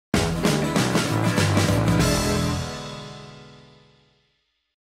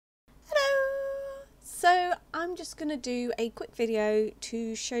I'm just going to do a quick video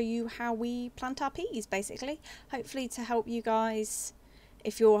to show you how we plant our peas, basically. Hopefully to help you guys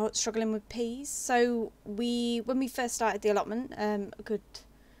if you're struggling with peas. So when we first started the allotment a good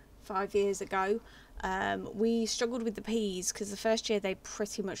 5 years ago, we struggled with the peas because the first year they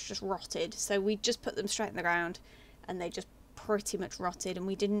pretty much just rotted. So we just put them straight in the ground and they just pretty much rotted, and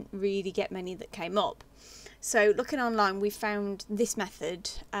we didn't really get many that came up. So looking online, we found this method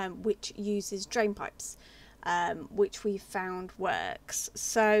which uses drain pipes, which we found works.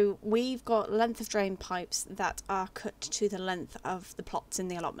 So we've got length of drain pipes that are cut to the length of the plots in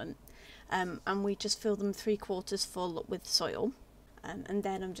the allotment, and we just fill them 3/4 full with soil. And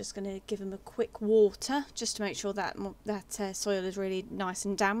then I'm just going to give them a quick water just to make sure that soil is really nice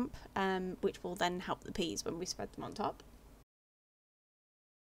and damp, which will then help the peas when we spread them on top.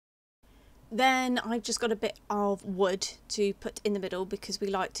 Then I've just got a bit of wood to put in the middle because we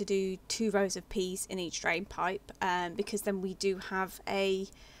like to do 2 rows of peas in each drain pipe, because then we do have a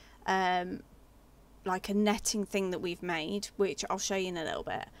like a netting thing that we've made, which I'll show you in a little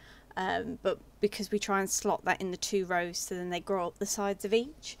bit. But because we try and slot that in the 2 rows so then they grow up the sides of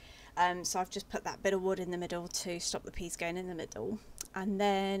each, so I've just put that bit of wood in the middle to stop the peas going in the middle, and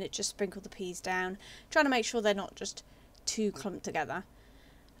then just sprinkle the peas down, trying to make sure they're not just too clumped together.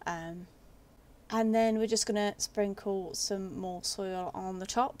 And then we're just going to sprinkle some more soil on the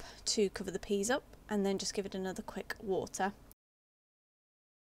top to cover the peas up, and then just give it another quick water.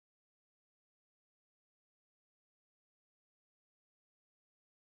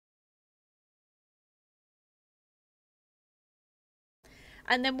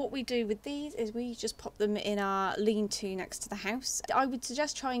 And then what we do with these is we just pop them in our lean-to next to the house. I would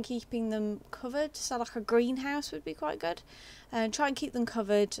suggest trying keeping them covered, so like a greenhouse would be quite good. And try and keep them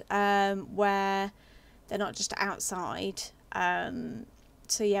covered where they're not just outside.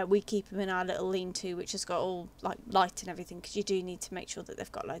 So yeah, we keep them in our little lean-to, which has got all like light and everything, because you do need to make sure that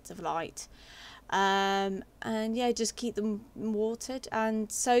they've got loads of light. And yeah, just keep them watered. And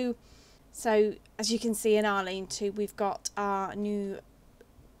so as you can see in our lean-to, we've got our new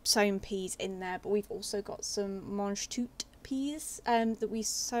sown peas in there, but we've also got some mange tout peas that we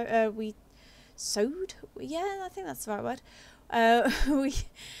sowed. Yeah, I think that's the right word.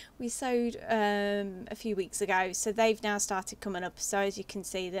 We sowed a few weeks ago, so they've now started coming up. So as you can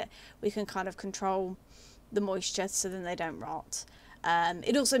see, that we can kind of control the moisture so then they don't rot.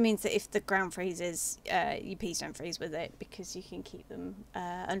 It also means that if the ground freezes, your peas don't freeze with it, because you can keep them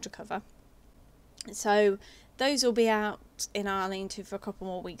under cover. So those will be out in our lean-to for a couple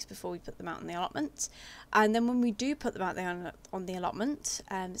more weeks before we put them out on the allotment. And then when we do put them out there on the allotment,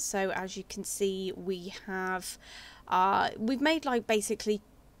 so as you can see, we have we've made like basically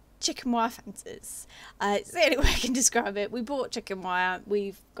chicken wire fences. It's the only way I can describe it. We bought chicken wire.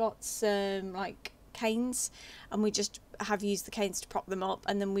 We've got some like canes, and we just have used the canes to prop them up,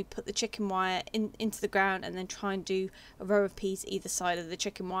 and then we put the chicken wire into the ground, and then try and do a row of peas either side of the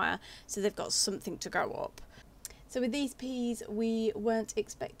chicken wire so they've got something to grow up. So with these peas, we weren't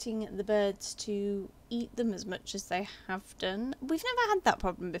expecting the birds to eat them as much as they have done. We've never had that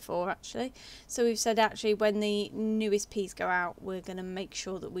problem before, actually. So we've said, actually, when the newest peas go out, we're going to make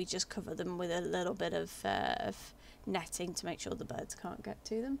sure that we just cover them with a little bit of netting to make sure the birds can't get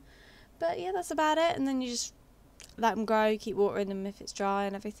to them. But yeah, that's about it. And then you just let them grow, keep watering them if it's dry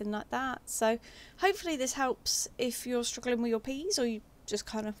and everything like that. So hopefully this helps if you're struggling with your peas, or you just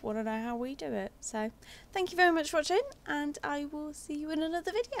kind of want to know how we do it. So thank you very much for watching, and I will see you in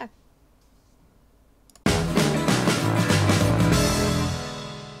another video.